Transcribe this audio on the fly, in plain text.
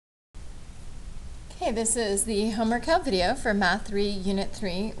Hey, this is the homework help video for Math 3, Unit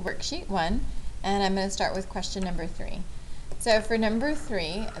 3, Worksheet 1, and I'm going to start with question number 3. So for number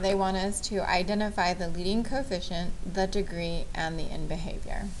 3, they want us to identify the leading coefficient, the degree, and the end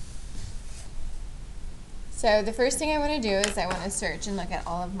behavior. So the first thing I want to do is I want to search and look at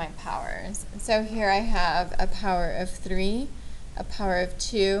all of my powers. So here I have a power of 3, a power of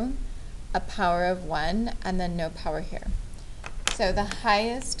 2, a power of 1, and then no power here. So the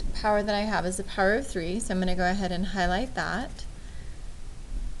highest power that I have is the power of 3, so I'm going to go ahead and highlight that.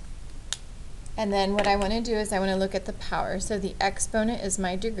 And then what I want to do is I want to look at the power. So the exponent is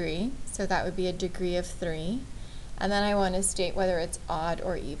my degree, so that would be a degree of 3. And then I want to state whether it's odd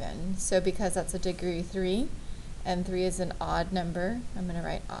or even. So because that's a degree 3, and 3 is an odd number, I'm going to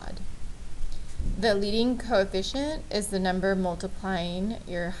write odd. The leading coefficient is the number multiplying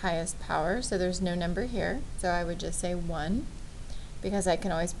your highest power, so there's no number here, so I would just say 1. Because I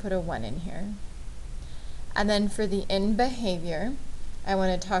can always put a 1 in here. And then for the end behavior, I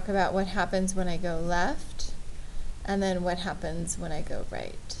want to talk about what happens when I go left, and then what happens when I go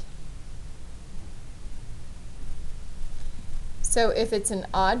right. So if it's an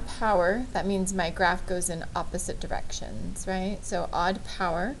odd power, that means my graph goes in opposite directions, right? So odd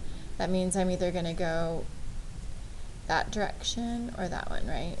power, that means I'm either going to go that direction or that one,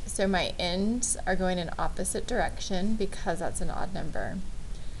 right? So my ends are going in opposite direction because that's an odd number.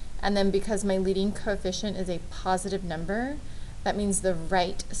 And then because my leading coefficient is a positive number, that means the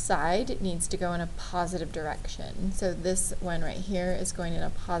right side needs to go in a positive direction. So this one right here is going in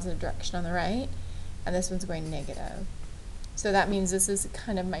a positive direction on the right, and this one's going negative. So that means this is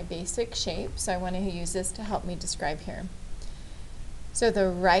kind of my basic shape, so I want to use this to help me describe here. So the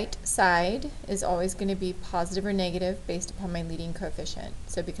right side is always going to be positive or negative based upon my leading coefficient.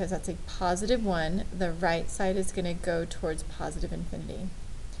 So because that's a positive 1, the right side is going to go towards positive infinity.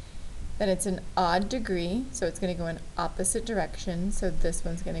 Then it's an odd degree, so it's going to go in opposite direction, so this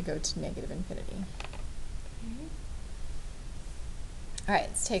one's going to go to negative infinity. Okay. All right,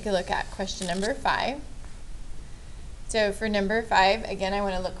 let's take a look at question number 5. So for number 5, again, I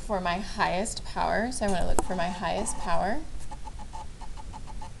want to look for my highest power. So I want to look for my highest power.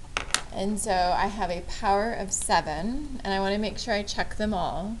 And so I have a power of 7, and I want to make sure I check them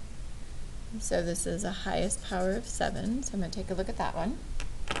all. So this is a highest power of 7, so I'm going to take a look at that one.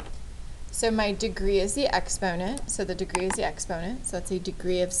 So my degree is the exponent, so the degree is the exponent, so that's a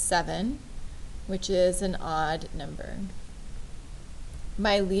degree of 7, which is an odd number.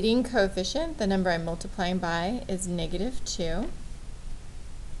 My leading coefficient, the number I'm multiplying by, is negative 2.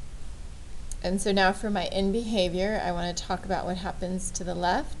 And so now for my end behavior, I want to talk about what happens to the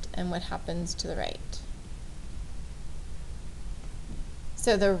left and what happens to the right.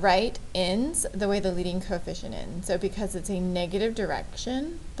 So the right ends the way the leading coefficient ends. So because it's a negative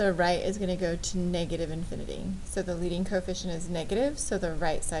direction, the right is going to go to negative infinity. So the leading coefficient is negative, so the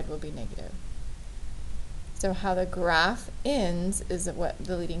right side will be negative. So how the graph ends is what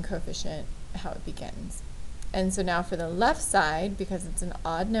the leading coefficient, how it begins. And so now for the left side, because it's an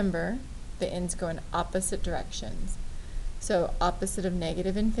odd number, the ends go in opposite directions. So opposite of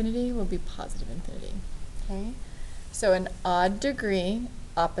negative infinity will be positive infinity. Okay? So an odd degree,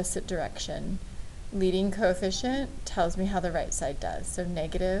 opposite direction. Leading coefficient tells me how the right side does. So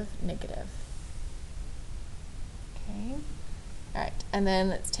negative, negative. Okay? All right, and then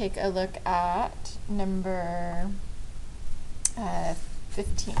let's take a look at number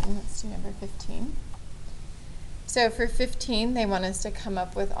 15. Let's do number 15. So for 15, they want us to come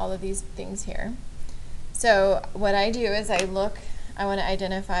up with all of these things here. So what I do is I want to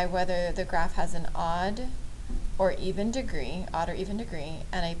identify whether the graph has an odd or even degree,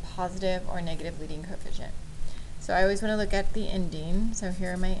 and a positive or negative leading coefficient. So I always want to look at the ending. So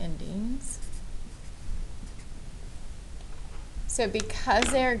here are my endings. So because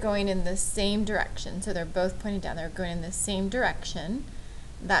they're going in the same direction, so they're both pointed down, they're going in the same direction,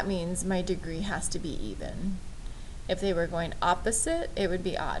 that means my degree has to be even. If they were going opposite, it would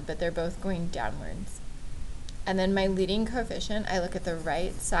be odd, but they're both going downwards. And then my leading coefficient, I look at the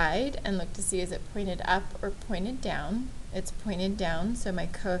right side and look to see is it pointed up or pointed down. It's pointed down, so my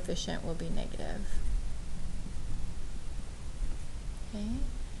coefficient will be negative. Okay.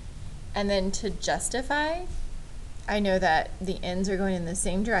 And then to justify, I know that the ends are going in the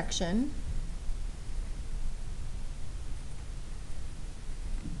same direction.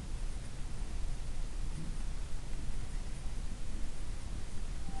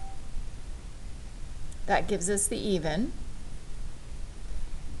 That gives us the even.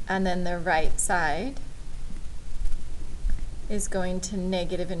 And then the right side is going to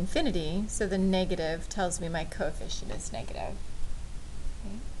negative infinity, so the negative tells me my coefficient is negative.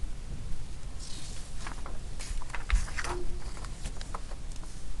 Okay.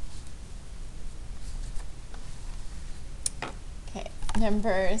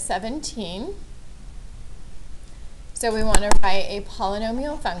 number 17. So we want to write a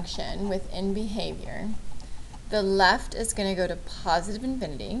polynomial function within behavior. The left is going to go to positive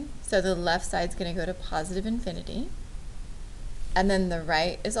infinity, so the left side is going to go to positive infinity. And then the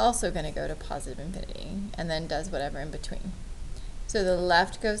right is also going to go to positive infinity, and then does whatever in between. So the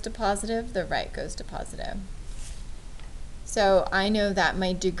left goes to positive, the right goes to positive. So I know that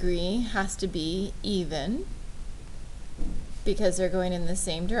my degree has to be even, because they're going in the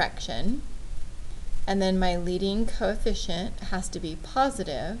same direction. And then my leading coefficient has to be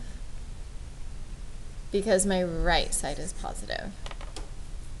positive, because my right side is positive.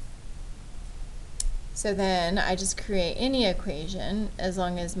 So then I just create any equation as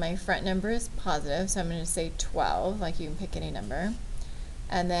long as my front number is positive. So I'm going to say 12, like you can pick any number.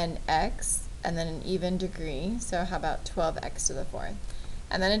 And then x, and then an even degree. So how about 12x to the fourth?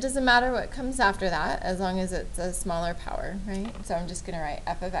 And then it doesn't matter what comes after that, as long as it's a smaller power, right? So I'm just going to write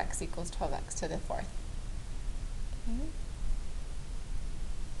f of x equals 12x to the fourth. Okay.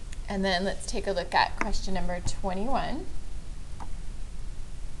 And then let's take a look at question number 21.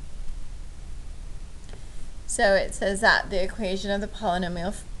 So it says that the equation of the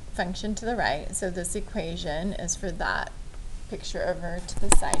polynomial function to the right, so this equation is for that picture over to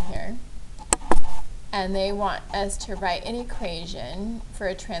the side here. And they want us to write an equation for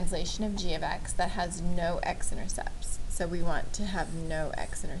a translation of g of x that has no x-intercepts. So we want to have no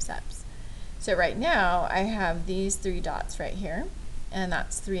x-intercepts. So right now I have these 3 dots right here, and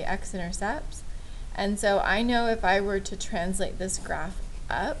that's 3 x-intercepts. And so I know if I were to translate this graph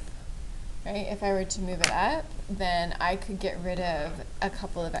up, right, if I were to move it up, then I could get rid of a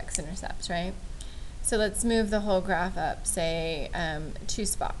couple of x-intercepts, right? So let's move the whole graph up, say 2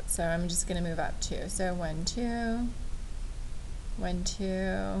 spots. So I'm just going to move up 2. So 1, 2, 1, 2,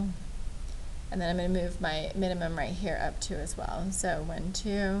 and then I'm going to move my minimum right here up 2 as well. So 1, 2,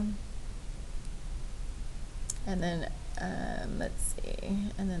 and then let's see,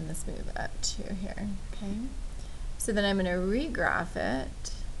 and then let's move up 2 here, okay? So then I'm going to regraph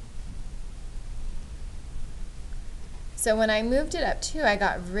it. So when I moved it up 2, I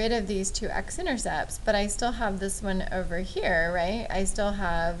got rid of these 2 x-intercepts, but I still have this one over here, right? I still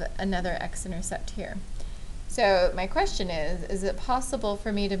have another x-intercept here. So my question is it possible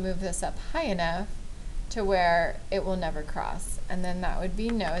for me to move this up high enough to where it will never cross? And then that would be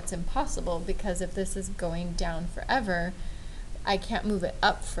no, it's impossible, because if this is going down forever, I can't move it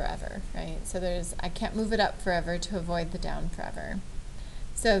up forever, right? So I can't move it up forever to avoid the down forever.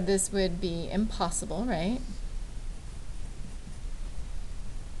 So this would be impossible, right?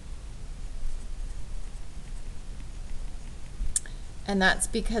 And that's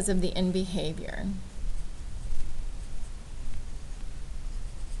because of the in behavior.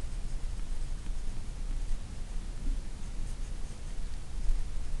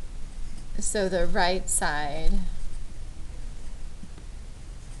 So the right side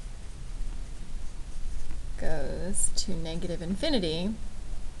goes to negative infinity,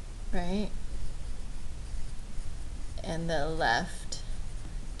 right? And the left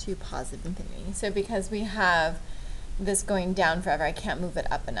to positive infinity. So because we have this going down forever, I can't move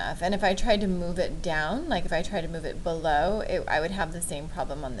it up enough. And if I tried to move it down, like if I tried to move it below, I would have the same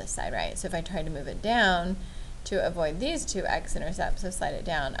problem on this side, right? So if I tried to move it down to avoid these 2 x-intercepts, so slide it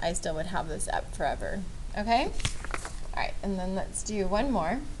down, I still would have this up forever, okay? All right, and then let's do one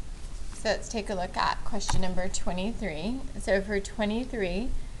more. So let's take a look at question number 23. So for 23,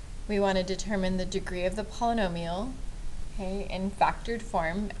 we want to determine the degree of the polynomial, okay, in factored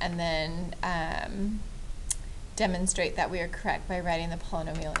form, and then demonstrate that we are correct by writing the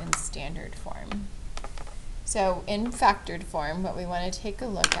polynomial in standard form. So in factored form, what we want to take a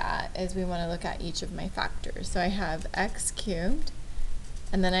look at is we want to look at each of my factors. So I have x cubed,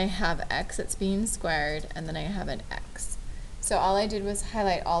 and then I have x that's being squared, and then I have an x. So all I did was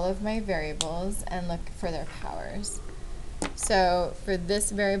highlight all of my variables and look for their powers. So for this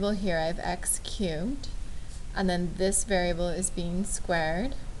variable here, I have x cubed, and then this variable is being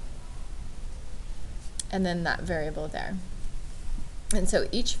squared, and then that variable there. And so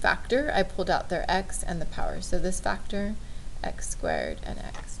each factor, I pulled out their x and the power. So this factor, x squared and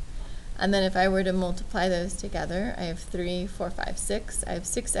x. And then if I were to multiply those together, I have 3, 4, 5, 6. I have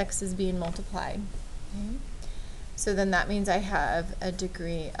 6 x's being multiplied. Okay. So then that means I have a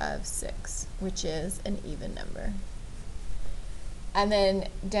degree of 6, which is an even number. And then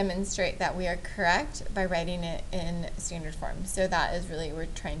demonstrate that we are correct by writing it in standard form. So that is really what we're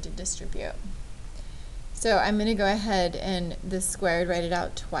trying to distribute. So I'm going to go ahead and this squared, write it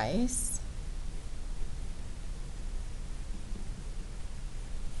out twice.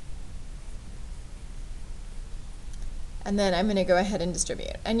 And then I'm going to go ahead and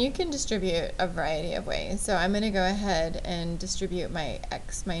distribute. And you can distribute a variety of ways. So I'm going to go ahead and distribute my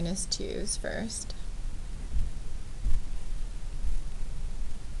x minus 2's first.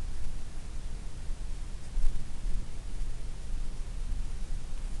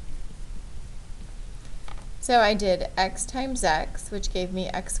 So I did x times x, which gave me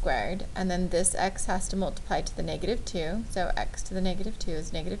x squared, and then this x has to multiply to the negative 2, so x to the negative 2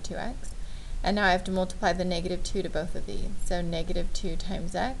 is negative 2x. And now I have to multiply the negative 2 to both of these, so negative 2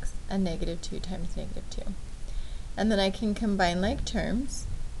 times x and negative 2 times negative 2. And then I can combine like terms.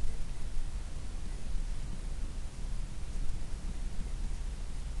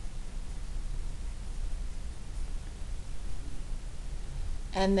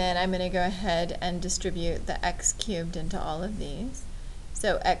 And then I'm going to go ahead and distribute the x cubed into all of these.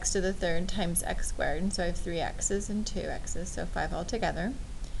 So x to the third times x squared, and so I have 3 x's and 2 x's, so 5 altogether.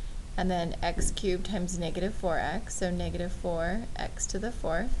 And then x cubed times negative 4x, so negative 4x to the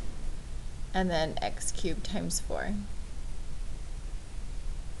fourth, and then x cubed times 4.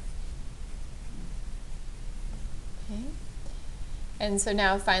 Okay. And so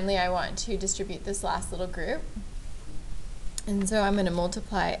now finally I want to distribute this last little group. And so I'm going to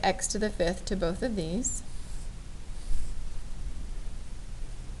multiply x to the fifth to both of these.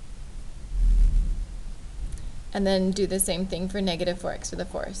 And then do the same thing for negative 4x to the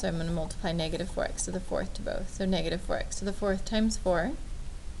fourth. So I'm going to multiply negative 4x to the fourth to both. So negative 4x to the fourth times 4.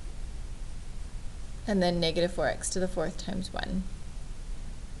 And then negative 4x to the fourth times 1.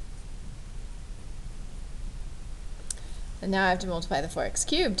 And now I have to multiply the 4x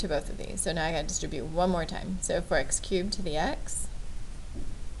cubed to both of these. So now I got to distribute one more time. So 4x cubed to the x.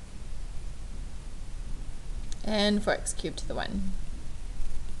 And 4x cubed to the 1.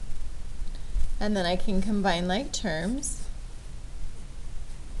 And then I can combine like terms.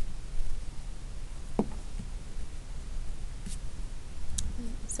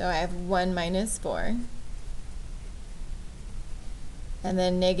 So I have 1 minus 4. And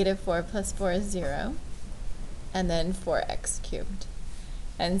then negative 4 plus 4 is 0. And then 4x cubed.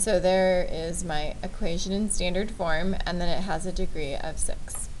 And so there is my equation in standard form, and then it has a degree of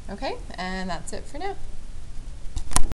 6. Okay, and that's it for now.